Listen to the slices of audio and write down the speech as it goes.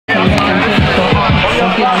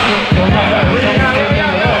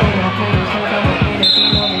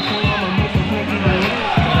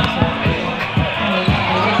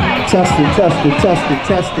Testing, testing, testing,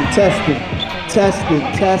 testing, testing, testing,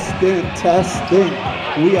 testing, testing.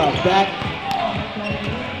 We are back.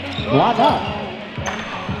 Why not?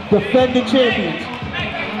 Defending champions.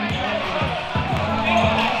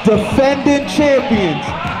 Defending champions.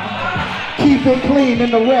 Keep it clean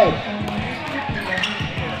in the red.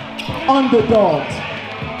 Underdogs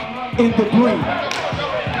in the green.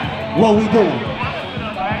 What we doing?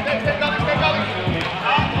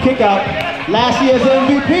 Kick out. Last year's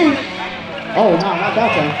MVP. Oh, no, not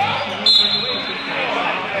that time.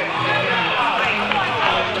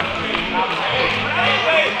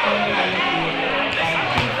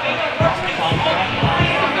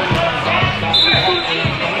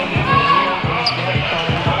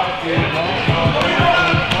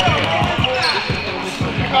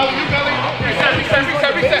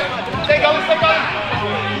 Reset. Stay going.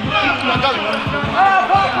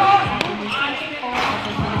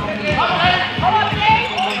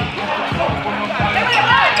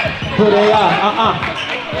 Good AI,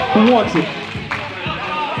 Who wants it?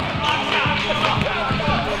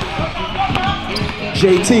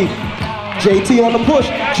 JT on the push.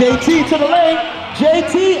 JT to the lane.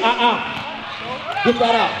 JT, Get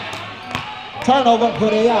that out. Turnover,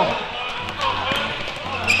 good AI.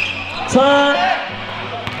 Turn.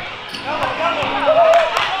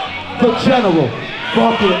 The general.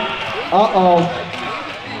 Bucket.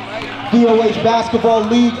 VOH Basketball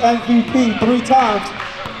League MVP 3 times.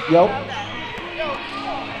 Yo.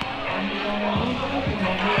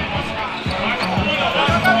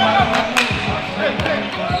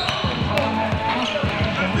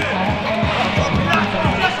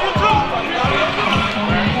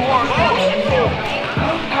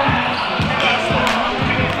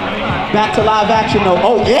 Back to live action though.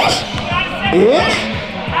 Oh, ish?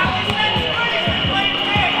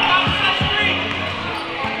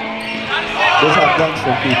 This how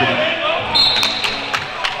gangster people.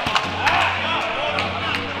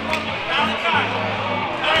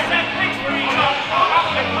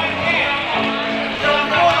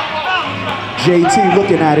 JT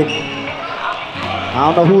looking at it.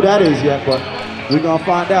 I don't know who that is yet, but we're gonna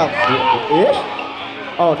find out. Ish?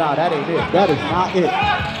 Oh no, that ain't it. That is not it.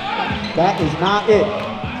 That is not it.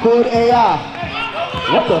 Good AI.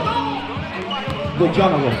 What the? Good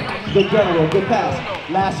general. Good pass.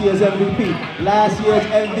 Last year's MVP.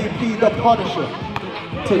 The Punisher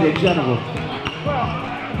to the general.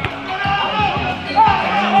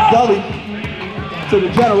 Gully to the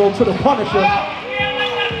general, to the Punisher.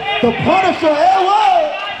 The Punisher, airway!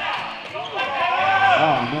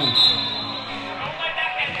 Oh, man.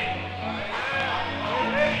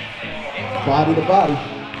 Body to body.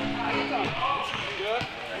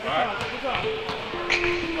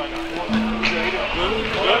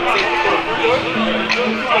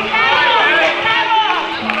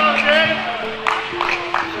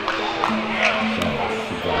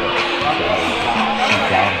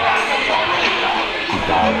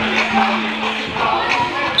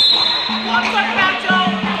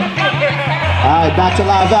 Alright, back to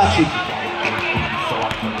live action.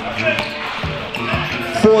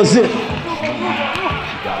 4-zip.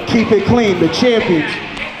 Keep it clean, the champions.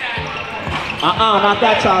 Not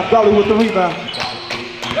that time. Gully with the rebound.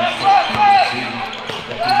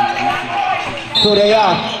 So they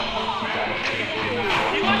are.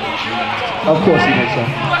 Of course he makes up.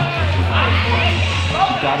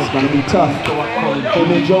 It's gonna be tough.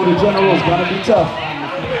 Him and Joe the General is gonna be tough.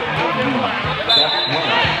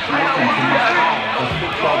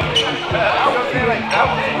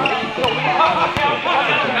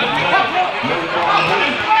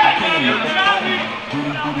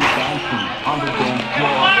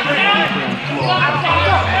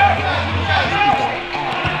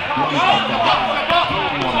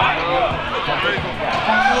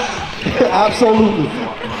 Absolutely.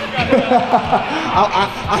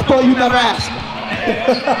 I thought you never asked.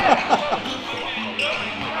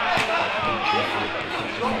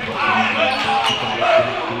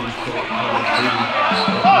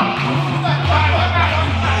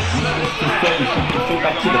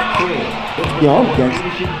 Yo, okay.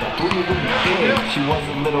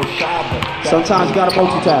 Sometimes you gotta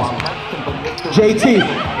multitask. JT.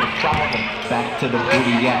 Back to the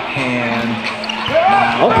booty at hand.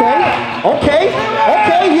 Okay,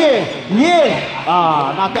 yeah.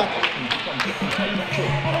 Not that.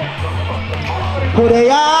 Put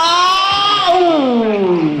it out.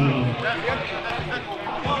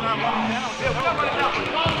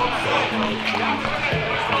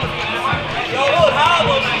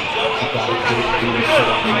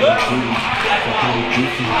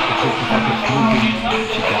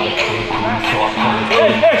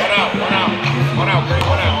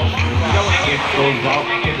 One out.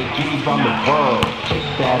 G's from the world. Shake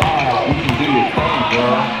that ass, you can do your thing,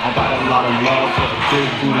 girl. I got a lot of love for the big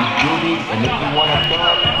booty beauties, and if you wanna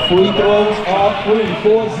know, free throws are free,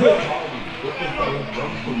 4-zip.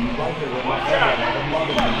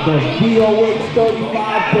 The VOH35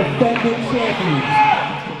 defending champions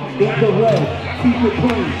in the red, keep it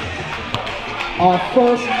clean. Our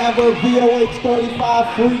first ever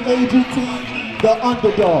VOH35 free agent team, the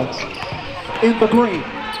Underdogs, in the green.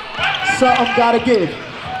 Something gotta give.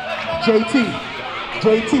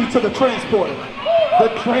 JT to the transporter. The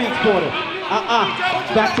transporter.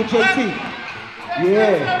 Back to JT.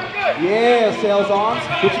 Yeah, Sales Arms.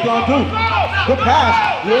 What you gonna do? Good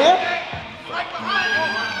pass. Yeah.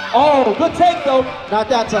 Oh, good take though. Not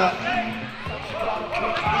that time.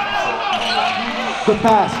 Good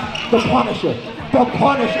pass. The Punisher. The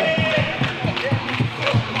Punisher.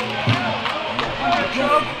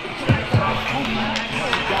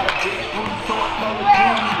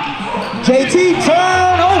 JT,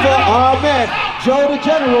 turn over. Oh man, Joe the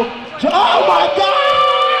General. Oh my God!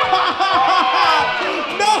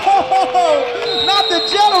 No, not the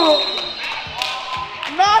General.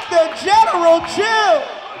 Not the General. Chill.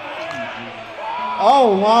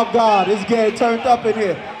 Oh my God, it's getting turned up in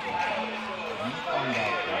here.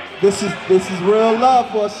 This is real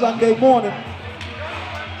love for a Sunday morning.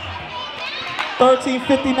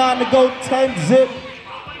 13:59 to go, 10-zip.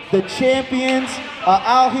 The champions are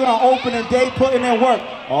out here on opening day putting in work.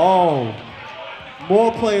 Oh,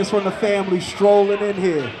 more players from the family strolling in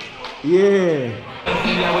here. Yeah.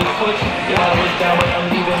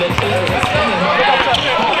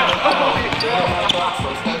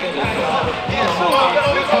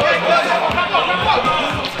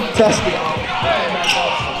 Test it.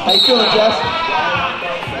 How you feeling, Jess?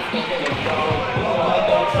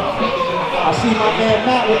 I see my man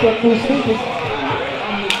Matt with them new speakers.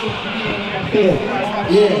 Yeah,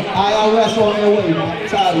 IRS on their way, man. I'm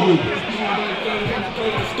tired of you.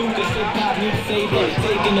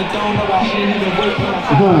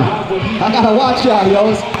 I gotta watch y'all, yo.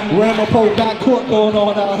 It's Ramapo backcourt going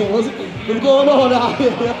on out here. What's going on out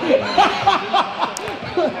here?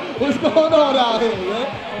 What's going on out here, man?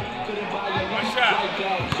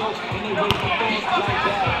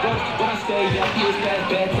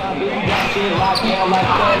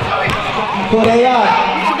 Who they are?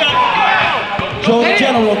 Joe the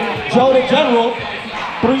General,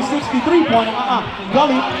 363-pointer,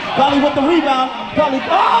 Gully with the rebound, Gully,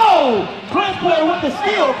 oh! Transporter with the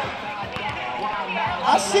steal.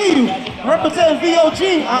 I see you, representing VOG,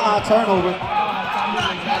 turnover.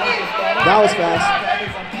 That was fast.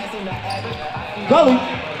 Gully,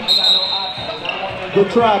 good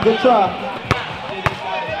try, good try.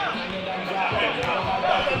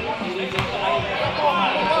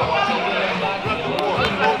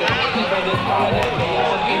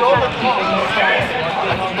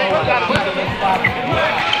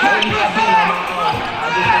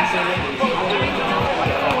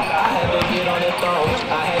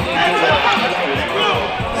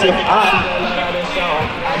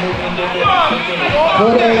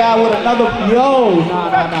 Put they out with another, yo,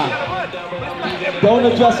 nah. Don't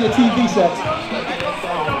adjust your TV sets.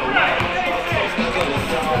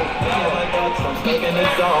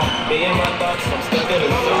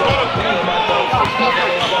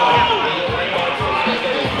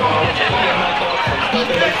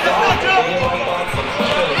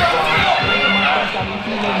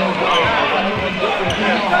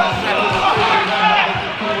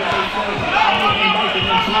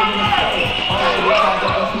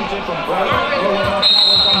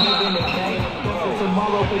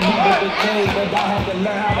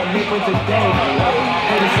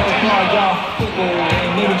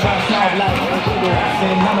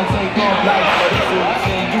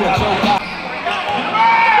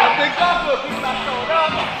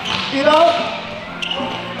 You know,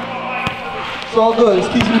 it's all good.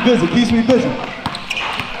 It keeps me busy. Keeps me busy.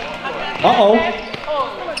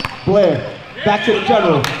 Blair, back to the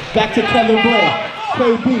General. Back to Kevin Blair.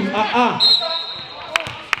 KB,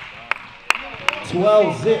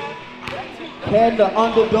 12-zip. Can the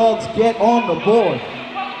Underdogs get on the board?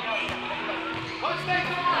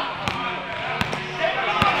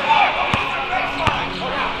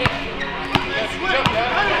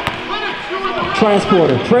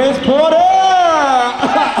 Transporter!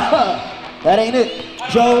 That ain't it.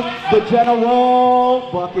 Joe, the General,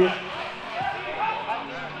 bucket.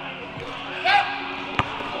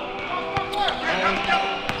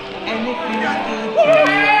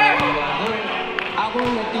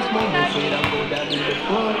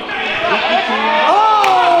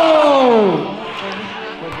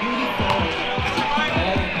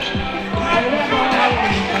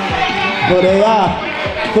 But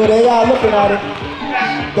they are looking at it.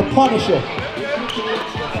 The Punisher.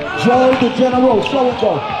 Joe the General, show and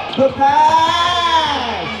go. Good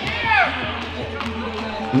pass!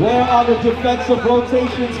 Where are the defensive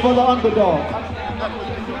rotations for the underdog?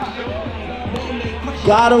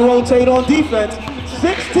 Gotta rotate on defense.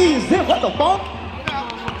 16 zip, what the fuck?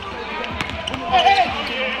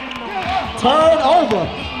 Turn over.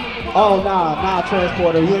 Oh, nah,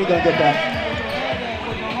 Transporter, you ain't gonna get that.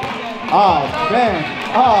 Oh, man.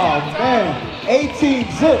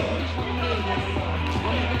 18 zip.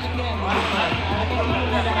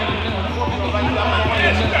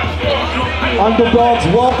 Underdogs,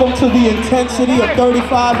 welcome to the intensity of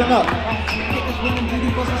 35 and up.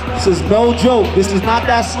 This is no joke. This is not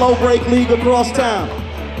that slow break league across town.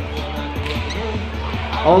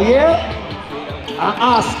 Oh yeah?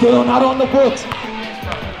 Still not on the books.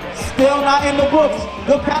 Still not in the books.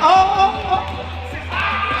 Good pass.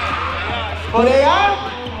 Oh, they are?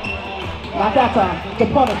 Not that time. The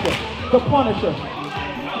Punisher.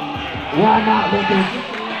 Why not, Lincoln?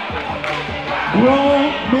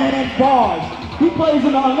 Grown man bars. He plays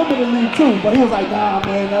in the Unlimited League too, but he was like, nah,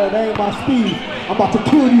 man, that ain't my speed. I'm about to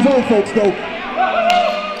kill these old folks, though.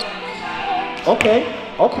 Okay,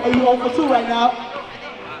 you 0 for 2 right now.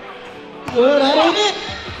 That ain't it.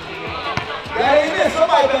 That ain't it.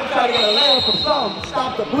 Somebody better try to get a layup for something.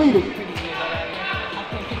 Stop the bleeding.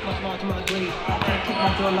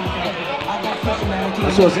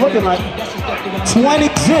 That's what it's looking like. 20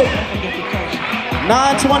 zip.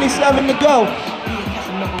 9:27 to go.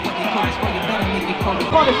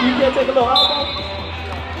 Punish, you can't take a little elbow.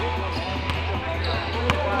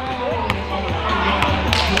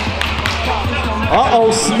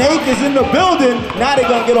 Uh-oh, Snake is in the building. Now they're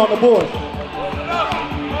gonna get on the board.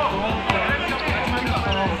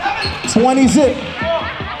 20 zip.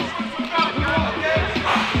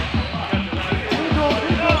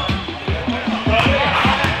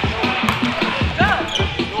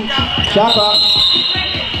 Shot clock.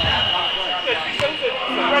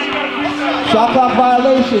 Shot clock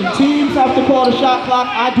violation. Teams have to call the shot clock.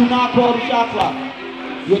 I do not call the shot clock.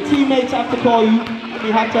 Your teammates have to call you.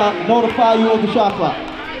 We have to notify you of the shot clock.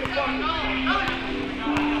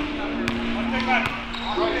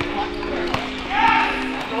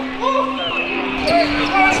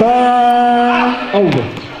 Turn over.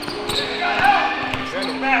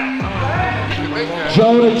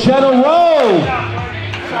 Joe the General.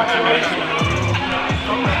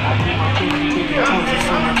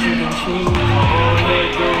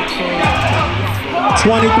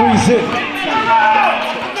 23 zip.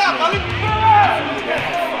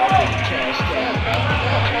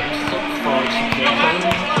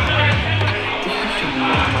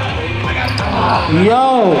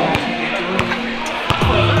 Yo.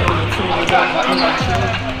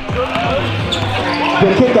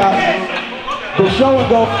 Good kick out. Good show and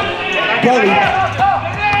go. Kelly.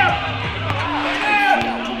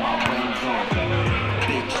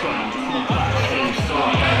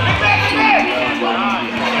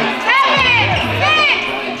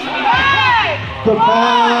 Good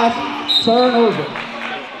pass. Turnover.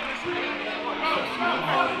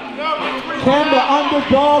 Can the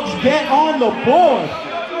underdogs get on the board?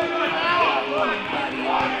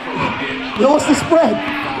 Yo, what's the spread?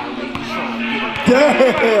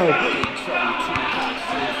 Damn.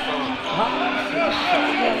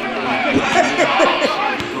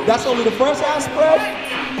 That's only the first half spread?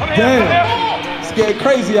 Damn. It's getting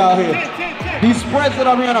crazy out here. These spreads that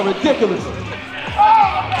I'm hearing are ridiculous.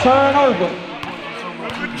 Turnover.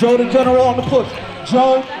 Joe the General on the push.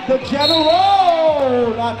 Joe the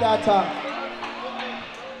General! Not that time.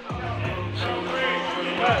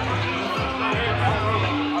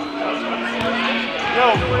 Yo,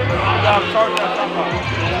 you gotta charge that stuff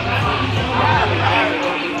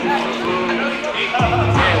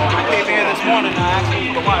I came here this morning, I asked him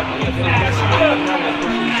for the wife.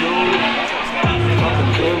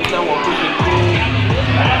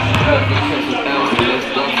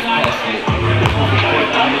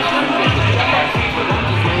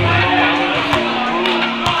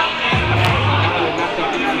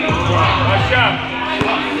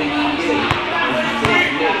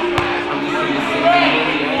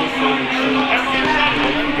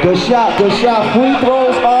 Good shot, good shot. Free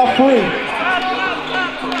throws are free.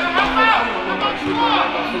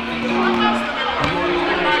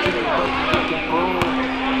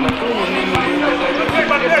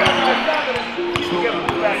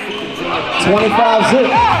 $25 zip.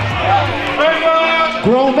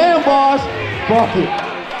 Grown man bars. Bucket.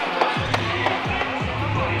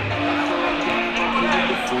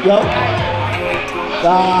 Yup.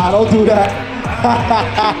 Nah, don't do that.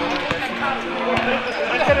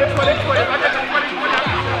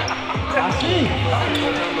 I see.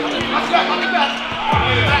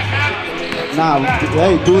 Nah,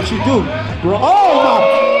 hey, do what you do.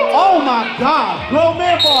 Oh my God, grown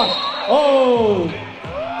man boss. Oh,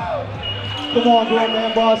 come on, grown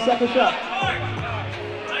man boss, second shot.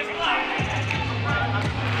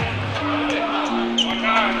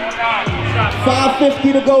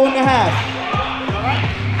 5:50 to go in the half.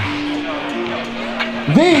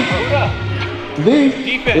 V,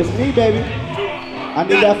 it's me, baby. I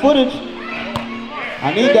need that footage.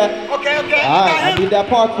 I need that. Okay. All right, I need that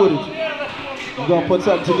park footage. We're gonna put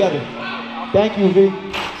something together. Thank you, V.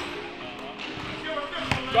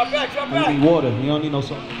 Drop back. You need water. You don't need no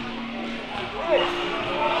salt. One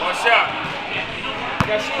shot.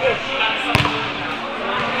 Got shooter.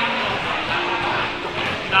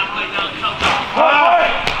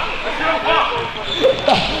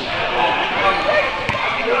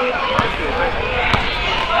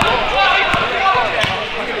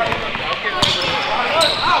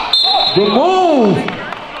 Good move.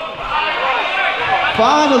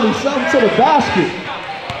 Finally, something to the basket.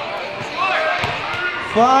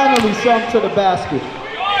 Finally, something to the basket.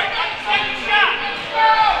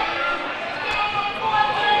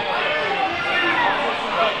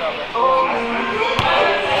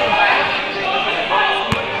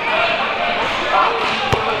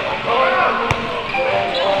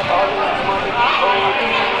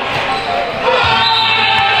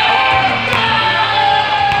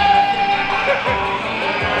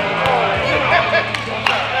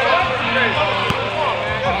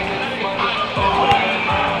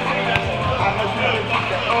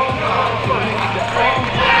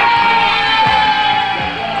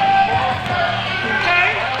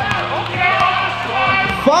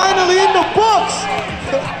 Finally in the books!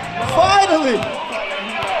 Finally!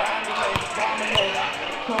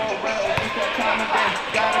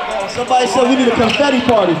 Somebody said we need a confetti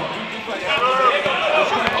party.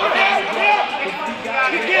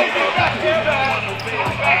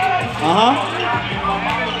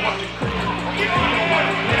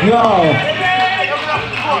 Yo!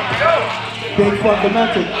 Big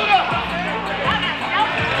fundamental.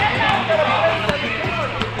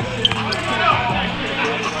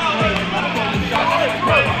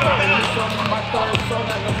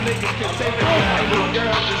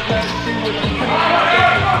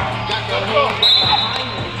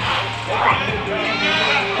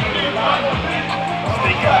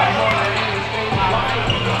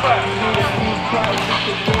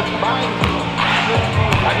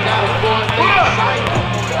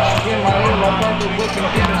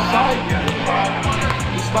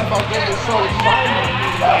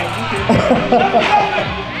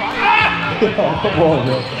 Oh, come on,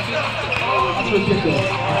 man. That's ridiculous.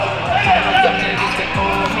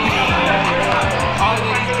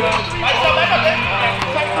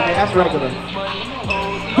 I mean, that's regular.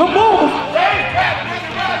 Good move!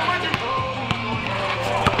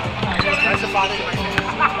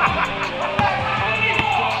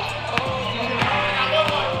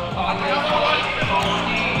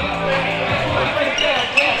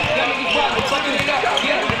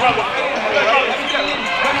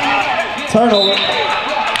 Turnover.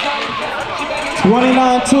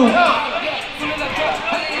 29-2.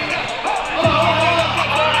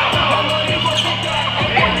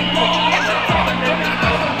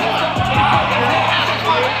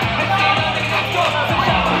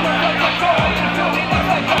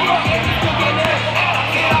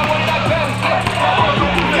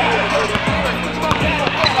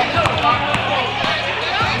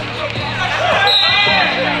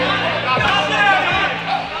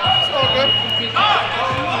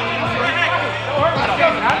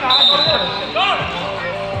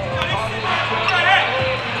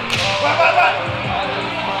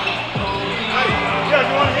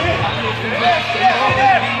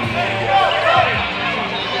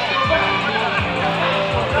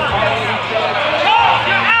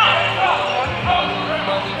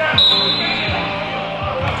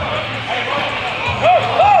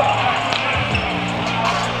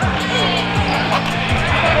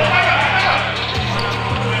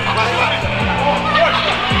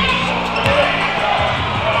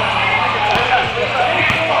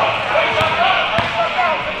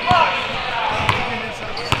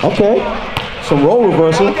 Okay, some role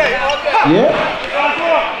reversal. Yeah.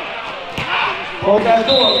 Okay,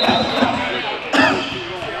 go.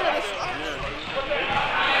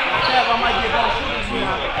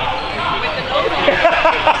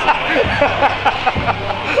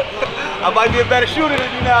 I might be a better shooter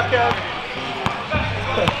than you now, Kev.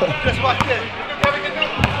 Just watch this.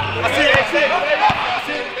 I see it.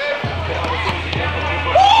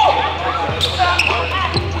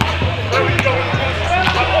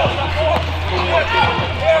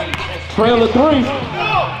 Trail of 3.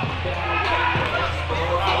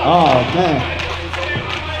 Oh, man.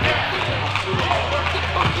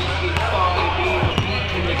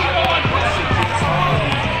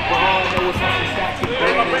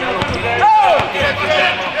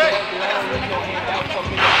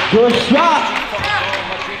 Good shot.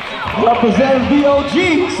 Representing VOG.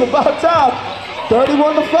 It's about time.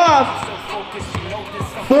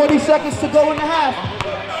 31-5. 40 seconds to go in the half.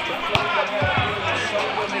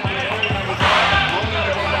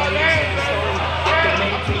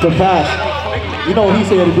 Good pass. You know what he's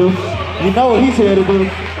here to do. You know what he's here to do.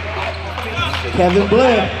 Kevin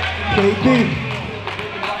Blair, KD.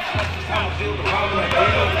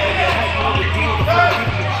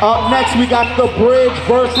 Up next, we got the Bridge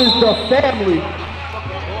versus the Family.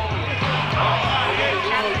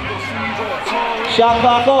 Shot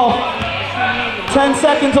clock off. 10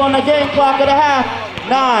 seconds on the game clock of the half.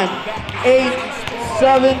 9, 8,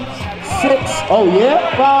 7, 6. Oh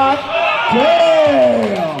yeah, 5.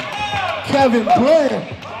 Damn! Kevin Blair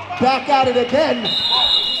back at it again.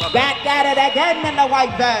 Back at it again in the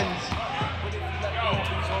white Vans.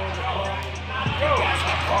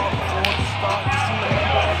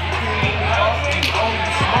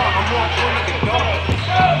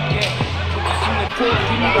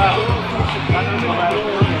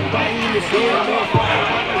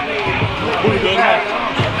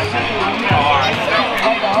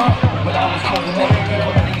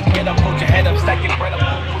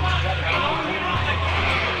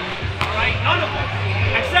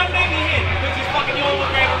 Except maybe him, because he's fucking the only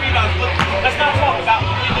one great rebounds. But let's not talk about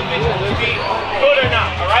individuals being good or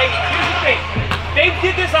not, alright? Here's the thing. They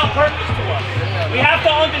did this on purpose to us. We have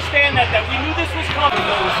to understand that we knew this was coming.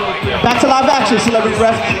 Back to live action, celebrity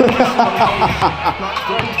ref.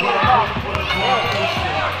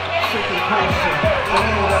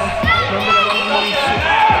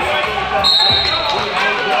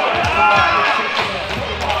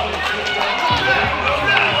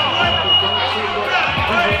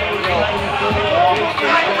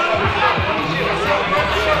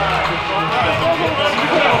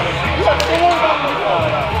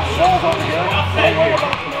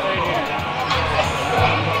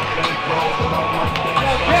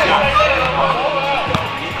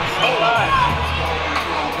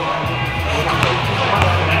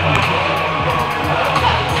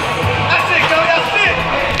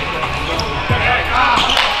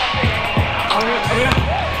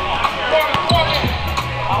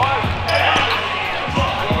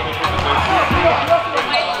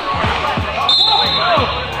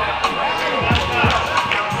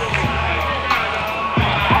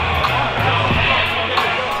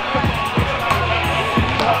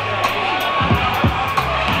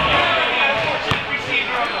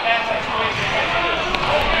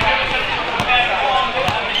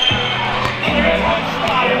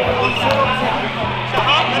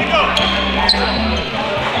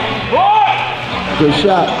 Good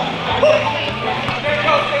shot.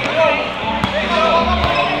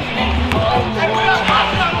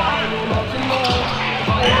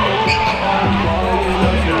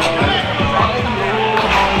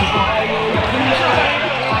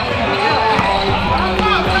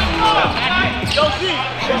 Yo, Z,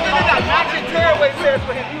 they got matching tearaway pairs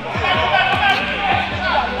for him.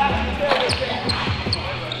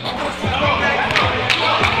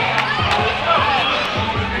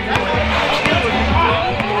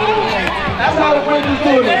 That's how the Bridge is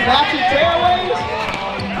doing it. Matching tearaways?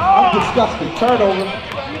 I'm disgusted. Turnover.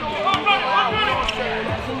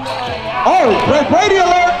 Oh, Brett Brady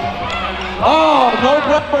alert! Oh, no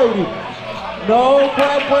Brett Brady. No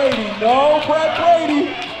Brett Brady. No Brett Brady.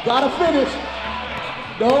 Gotta finish.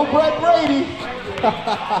 No Brett Brady.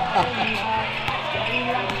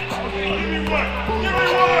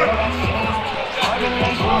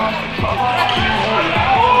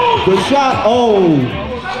 Good shot. Oh.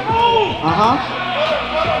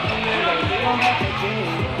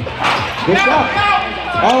 Good shot.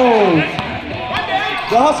 Oh.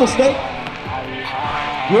 The hustle, State.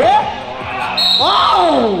 Yeah?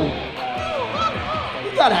 Oh!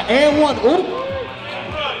 You got an and one. Ooh.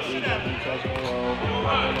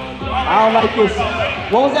 I don't like this.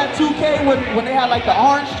 What was that 2K when they had like the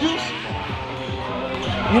orange juice?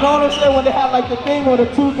 You know what I'm saying? When they had like the thing where the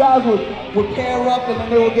two guys would pair up and then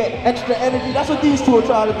they would get extra energy. That's what these two are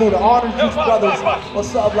trying to do, the Orange Juice Brothers or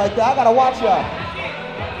something like that. I gotta watch y'all.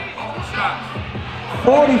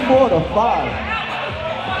 44-5.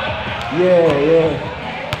 Yeah.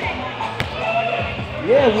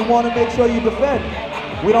 Yeah, we want to make sure you defend.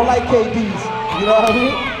 We don't like KDs. You know what I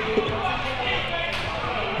mean?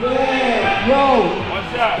 Yeah, yo.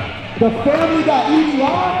 What's that? The Family got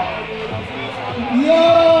EDR. Yo!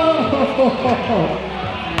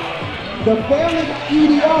 The family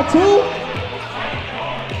EDR too?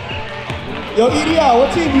 Yo, EDR, what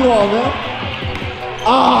team you on, man?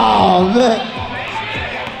 Oh, man.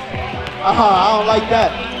 I don't like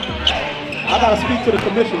that. I gotta speak to the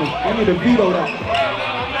commissioner. I need to veto that.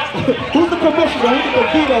 Who's the commissioner? We need to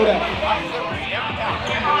veto that.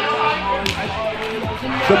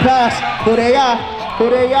 The pass. Korea.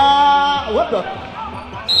 What the?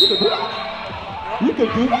 You can do that. You can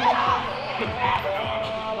do that.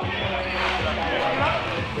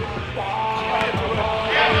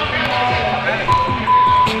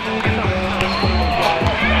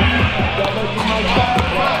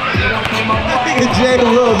 Jay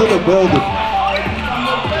Will's in the building.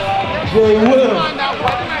 Jay Will.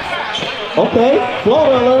 Okay,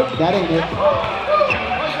 Florida alert. That ain't it.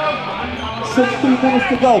 16 minutes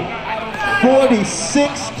to go.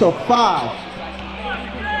 46-5.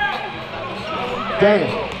 Damn.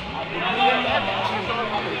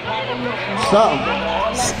 Something.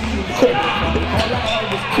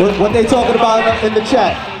 What they talking about in the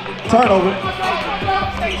chat? Turnover.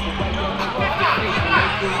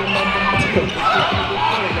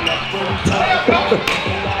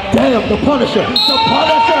 Damn, the Punisher! The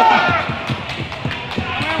Punisher!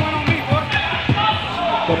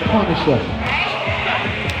 The Punisher.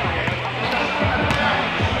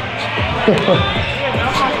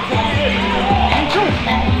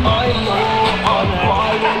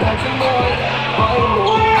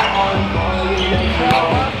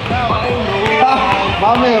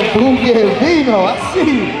 My man Boogie Vino, I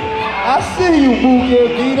see you. I see you, Boogie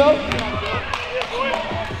Vino.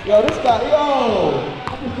 Yo, this guy, yo. I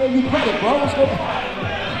just gave you credit, bro. What's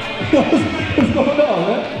going on,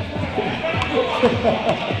 man?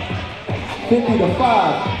 50-5.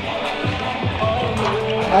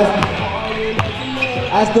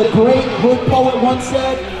 As the great hood poet once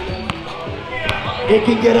said, it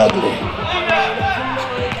can get ugly.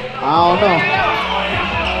 I don't know.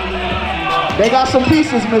 They got some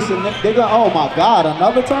pieces missing. They got, oh my God,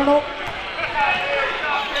 another turnover?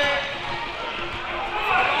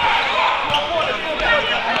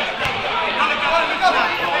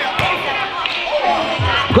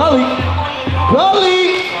 Gully.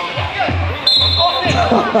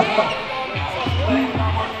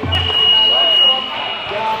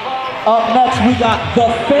 Up next, we got the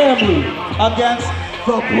family against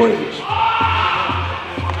the bridge.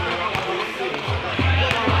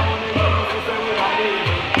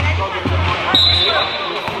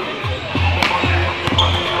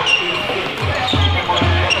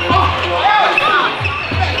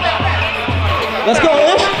 Let's go,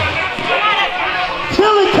 Ish.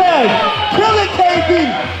 Kill it, KB.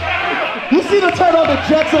 You see the turn on the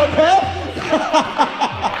Jets on Kev?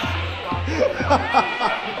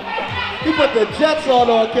 He put the Jets on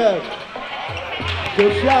Kev.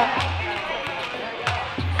 Good shot.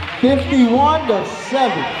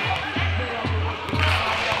 51-7.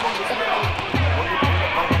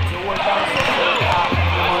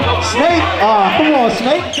 Snake, come on,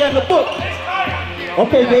 Snake, get in the book.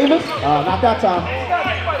 Okay, Davis, not that time.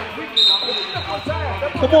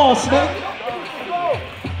 Come on, Snake.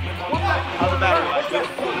 How's the battery?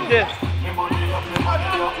 Yeah.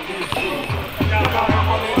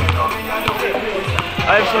 I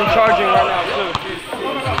have some charging right now too.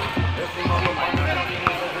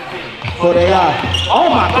 So they are. Oh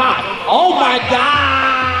my God! Oh my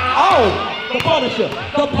God! Oh, the Punisher!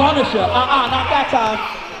 The Punisher! Not that time.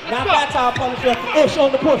 Not that time, Punisher. Ish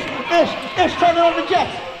on the push. Ish, turn it on the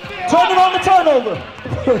Jets. Turn it on the turnover.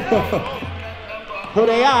 Who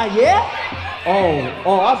they are, yeah?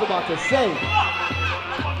 Oh, I was about to say.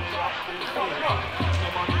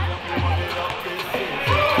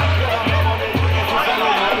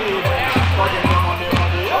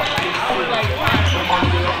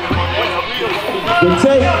 Good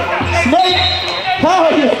take. Snake! How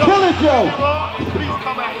are you killing Joe?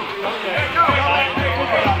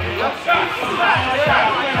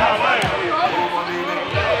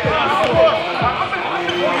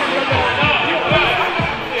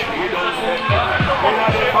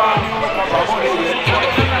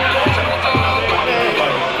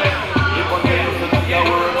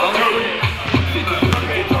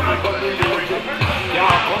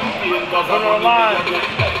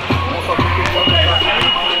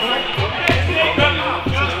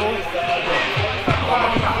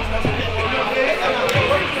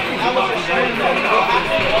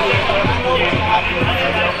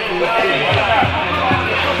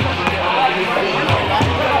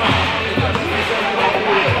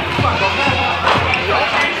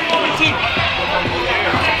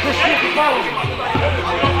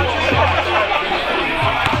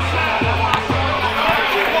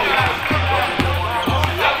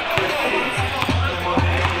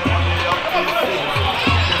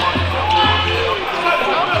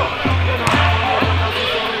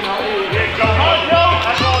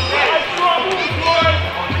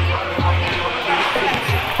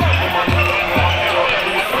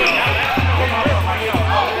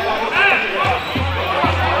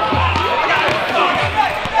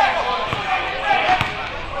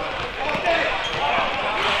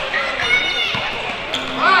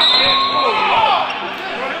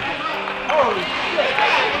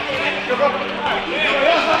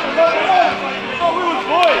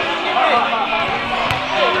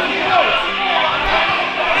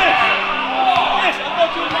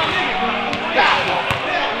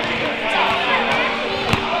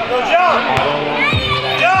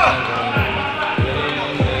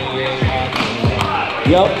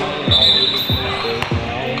 Yep.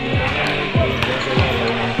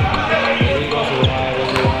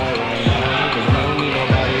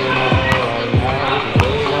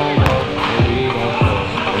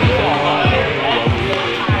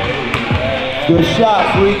 Good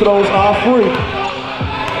shot. Free throws are free.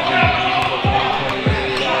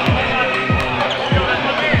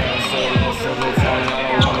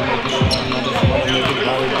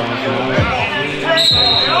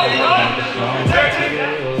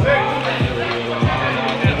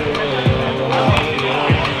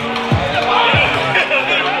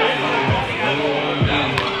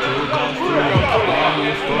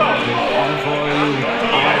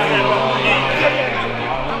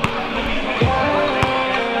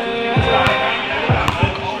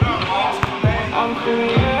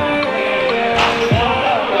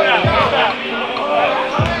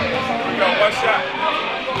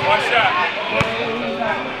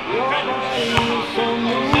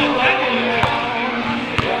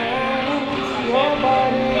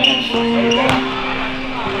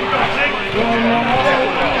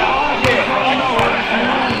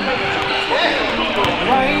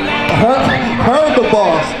 Heard the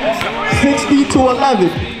boss. 60-11.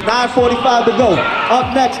 9:45 to go.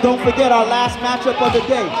 Up next, don't forget our last matchup of the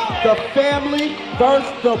day. The family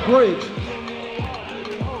versus the bridge.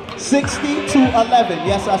 60-11.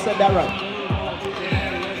 Yes, I said that right.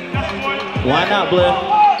 Why not, Blair?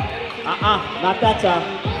 Not that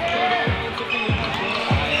time.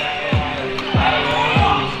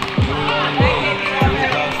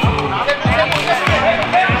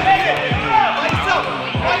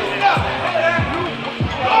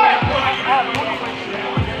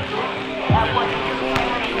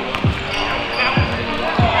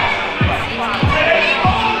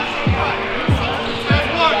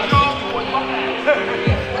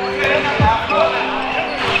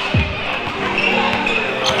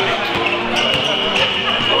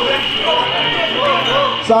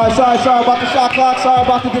 Sorry about the shot clock. Sorry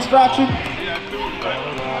about the distraction.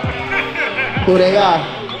 Who they are?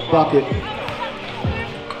 Bucket.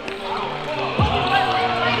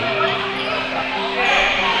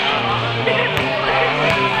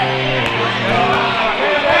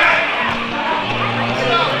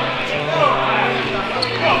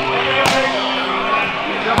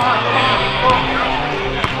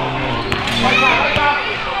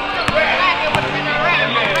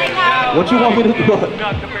 What you want me to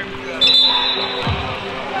do?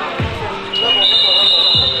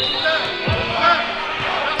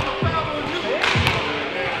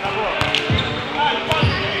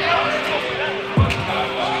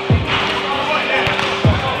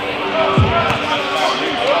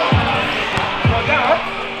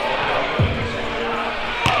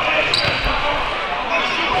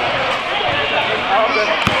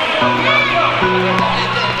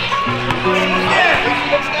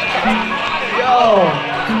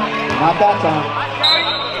 Not that time.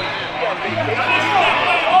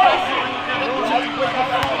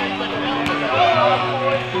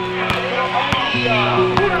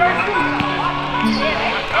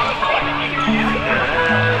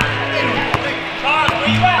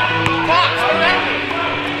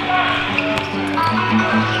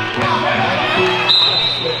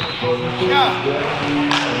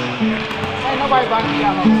 Ain't nobody buying me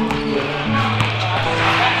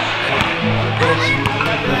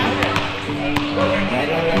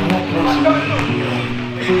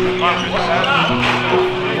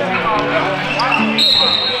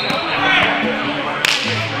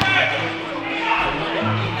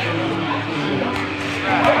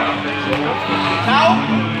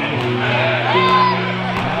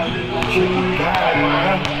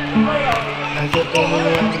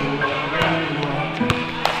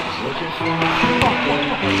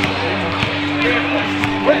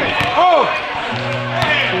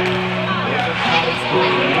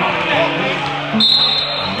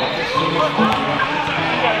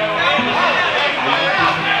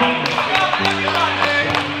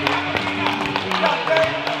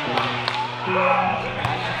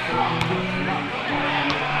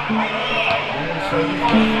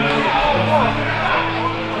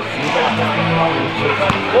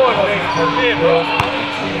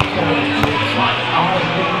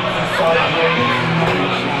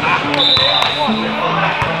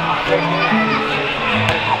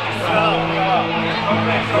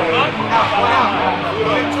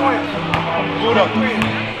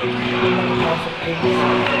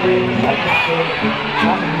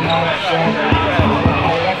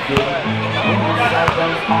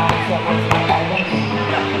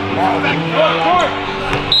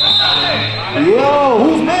Yo,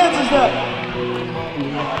 whose man's is that?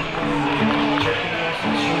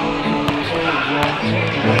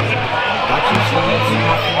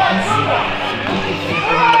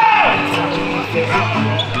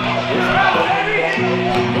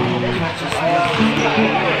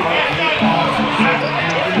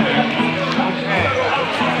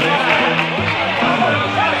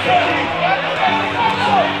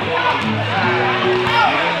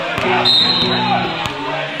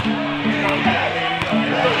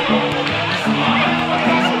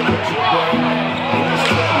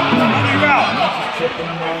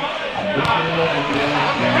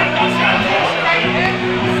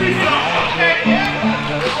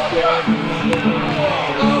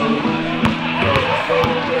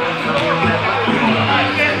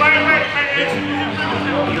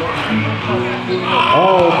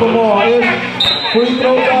 Free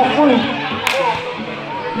throws are free.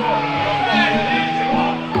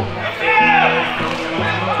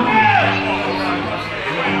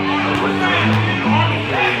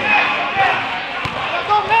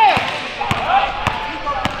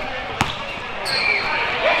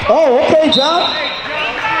 Oh, okay, John.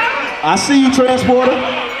 I see you, Transporter. I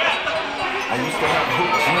used to have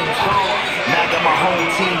hoops in the song. Now got my home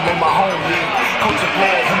team in my home league. Coaching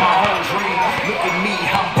players in my home dream. Look at me,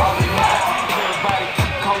 I'm balling out. Everybody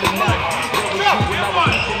keep calling out. There was you when I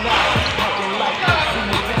was looking out. Talking like that,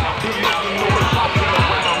 zooming down. Been making noise, popping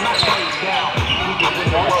around, not straight down. We can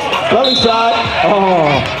win the world. Belly side.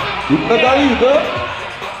 Oh, you good? You good?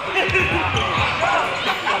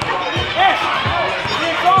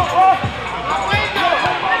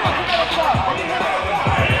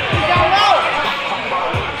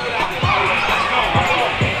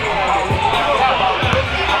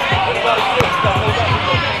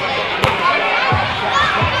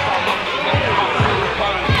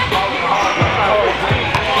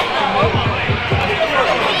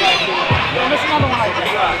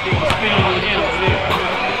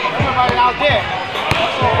 Out there.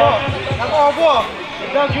 That's all ball.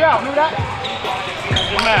 Dug you out. Remember that?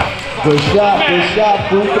 Good shot.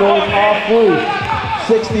 Free throws are free.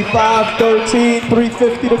 65-13,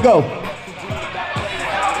 3:50 to go.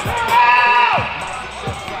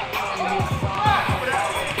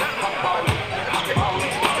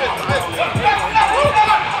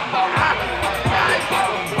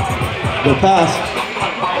 Good pass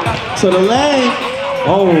to the lane.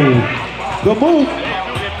 Oh, good move.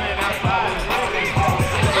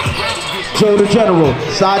 Joe the General,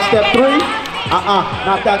 sidestep three.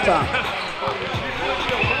 Not that time.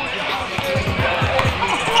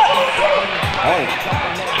 Oh.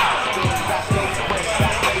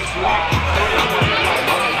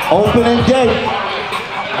 Opening gate.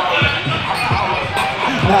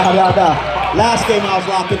 Nah. Last game I was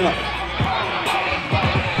locking up.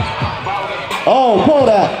 Oh, pull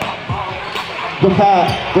that. Good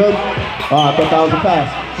pass. Good. Oh, I thought that was a pass.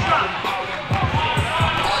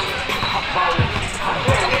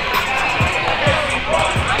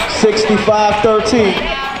 $65-13.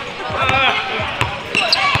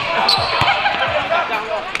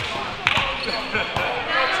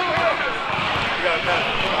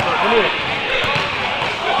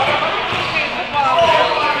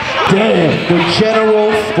 Damn, the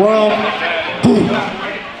General from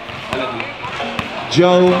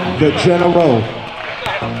Joe the General.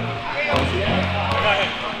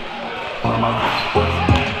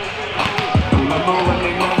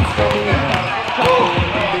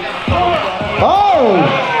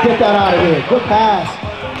 Get that out of here. Good pass.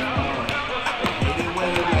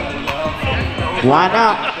 Why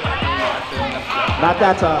not? Not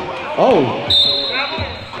that time. Oh.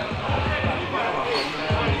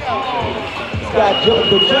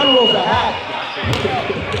 The General's a hack.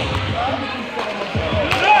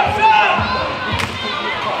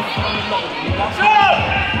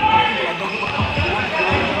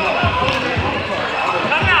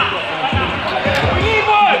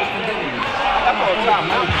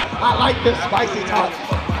 I like this spicy talk.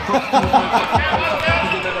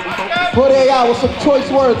 Put it out with some choice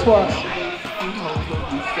words for us.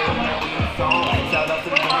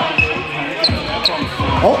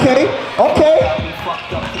 Okay.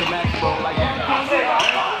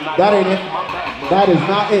 That ain't it. That is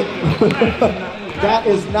not it. That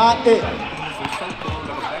is not it.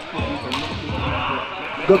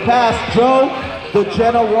 Good pass, Joe the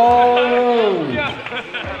General.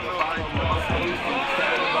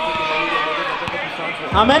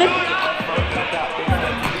 How many?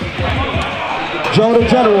 Joe the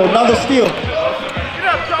General, another steal.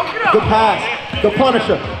 Good pass. The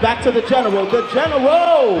Punisher. Back to the General. The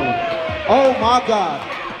General. Oh my God.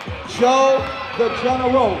 Joe the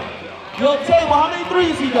General. Yo, Table, how many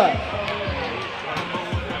threes he got?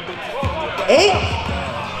 8?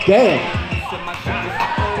 Damn.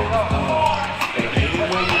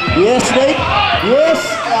 Yes, Snake. Yes.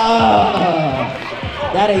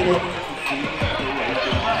 That ain't it.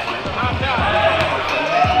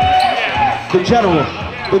 The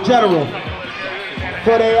General,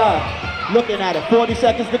 for they are looking at it, 40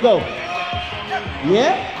 seconds to go.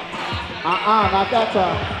 Yeah? Not that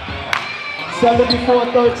time.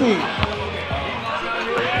 74-13.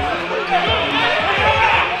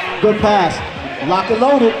 Good pass, lock and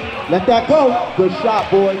loaded, let that go. Good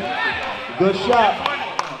shot, boy, good shot.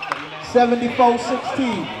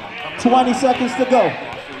 74-16, 20 seconds to go.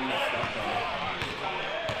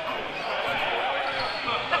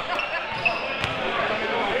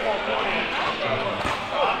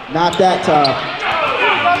 Not that time.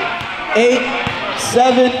 8,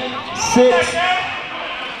 7, 6,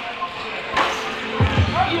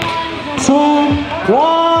 2,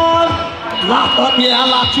 1. Lock up. Yeah, I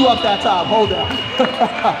locked you up that time. Hold on.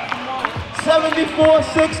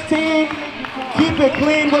 74-16. Keep it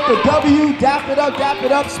clean with the W. Dap it up, dap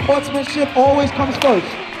it up. Sportsmanship always comes first.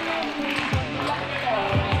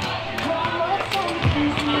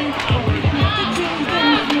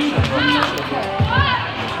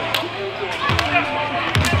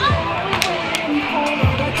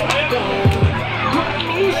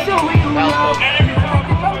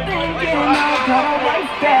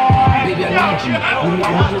 Baby, I need you. You need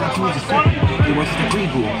to choose a second. It was just a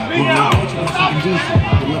pre-goal. We're going to go to fucking decent.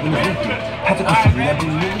 The loving is empty. Had to consider that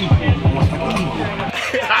being illegal. Almost like illegal.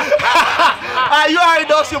 You already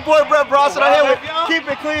know it's your boy Brett Bronson. I'm here with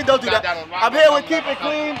Keep It Clean. Don't do that. I'm here with Keep It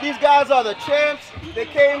Clean. These guys are the champs. They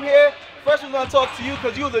came here. First, we're going to talk to you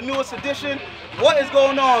because you're the newest addition. What is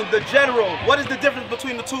going on? The general. What is the difference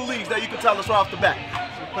between the two leagues that you can tell us right off the bat?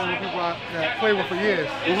 Playing with people that play with for years.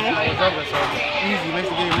 So easy, makes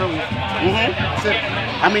the game real easy. That's it.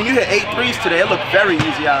 I mean, you hit 8 threes today. It looked very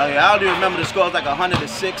easy out here. I don't even remember the score. It was like 106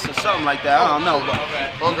 or something like that. I don't know.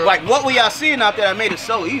 But like, what were y'all seeing out there that made it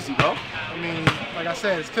so easy, bro? I mean, like I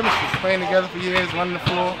said, it's chemistry. Playing together for years, running the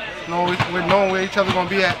floor, knowing where each other's going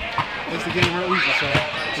to be at, makes the game real easy. So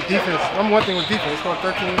the defense, number one thing was defense. Scored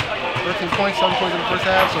 13 points, 7 points in the first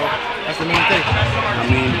half, so that's the main thing.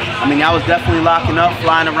 I mean, I was definitely locking up,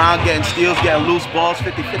 flying around, getting steals, getting loose balls,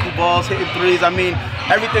 50-50 balls, hitting threes. I mean,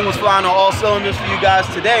 everything was flying on all cylinders for you guys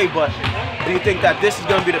today, but do you think that this is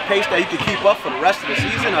going to be the pace that you can keep up for the rest of the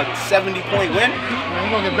season, a 70-point win? We're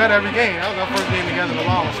going to get better every game. That was our first game together in a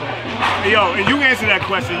while, so. Hey, yo, and you answer that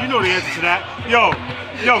question. You know the answer to that. Yo,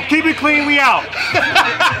 keep it clean, we out.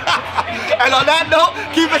 And on that note,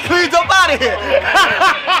 Keep It Clean's up out of here.